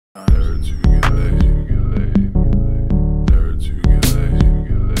From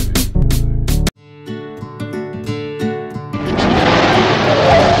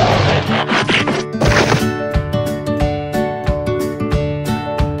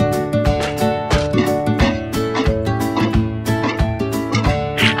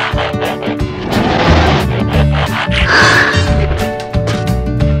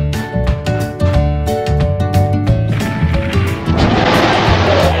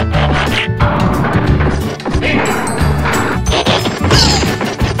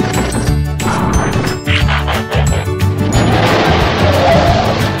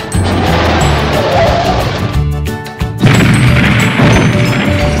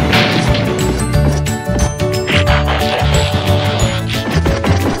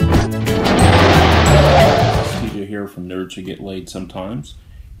Nerds Who Get Laid Sometimes,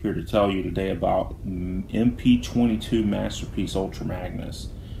 here to tell you today about MP-22 Masterpiece Ultra Magnus.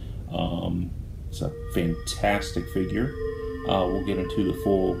 It's a fantastic figure. We'll get into the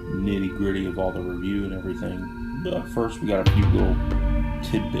full nitty-gritty of all the review and everything, but first we got a few little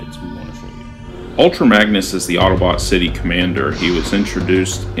tidbits we want to show you. Ultra Magnus is the Autobot City Commander. He was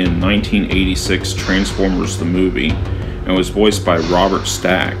introduced in 1986 Transformers the movie and was voiced by Robert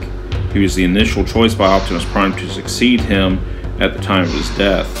Stack. He was the initial choice by Optimus Prime to succeed him at the time of his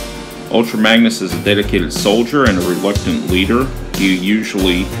death. Ultra Magnus is a dedicated soldier and a reluctant leader. He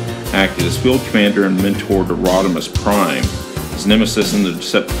usually acted as field commander and mentor to Rodimus Prime. His nemesis in the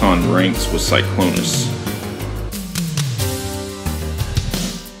Decepticon ranks was Cyclonus.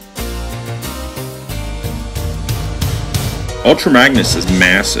 Ultra Magnus is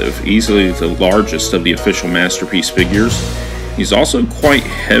massive, easily the largest of the official Masterpiece figures. He's also quite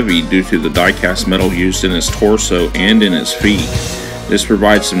heavy due to the die-cast metal used in his torso and in his feet. This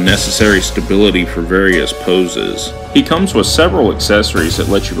provides some necessary stability for various poses. He comes with several accessories that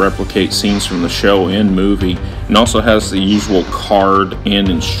let you replicate scenes from the show and movie, and also has the usual card and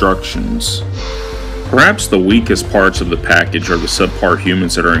instructions. Perhaps the weakest parts of the package are the subpart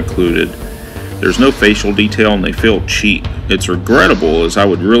humans that are included. There's no facial detail and they feel cheap. It's regrettable, as I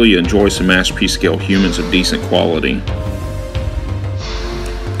would really enjoy some Masterpiece scale humans of decent quality.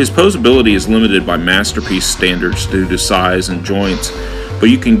 His posability is limited by Masterpiece standards due to size and joints, but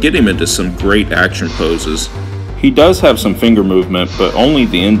you can get him into some great action poses. He does have some finger movement, but only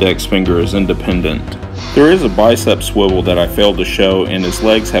the index finger is independent. There is a bicep swivel that I failed to show, and his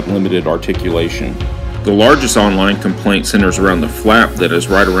legs have limited articulation. The largest online complaint centers around the flap that is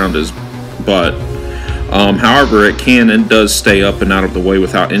right around his butt. However, it can and does stay up and out of the way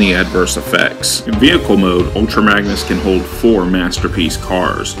without any adverse effects. In vehicle mode, Ultra Magnus can hold 4 Masterpiece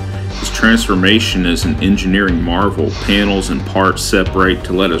cars. His transformation is an engineering marvel. Panels and parts separate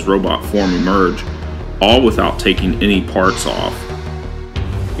to let his robot form emerge, all without taking any parts off.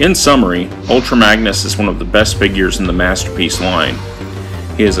 In summary, Ultra Magnus is one of the best figures in the Masterpiece line.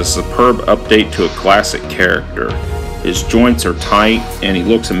 He is a superb update to a classic character. His joints are tight and he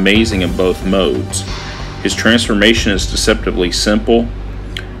looks amazing in both modes. His transformation is deceptively simple.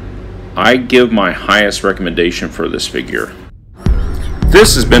 I give my highest recommendation for this figure.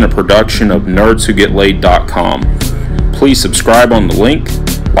 This has been a production of NWGLS. Please subscribe on the link,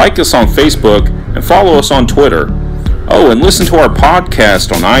 like us on Facebook, and follow us on Twitter. Oh, and listen to our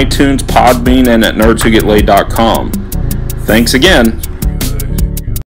podcast on iTunes, Podbean, and at NWGLS.com. Thanks again.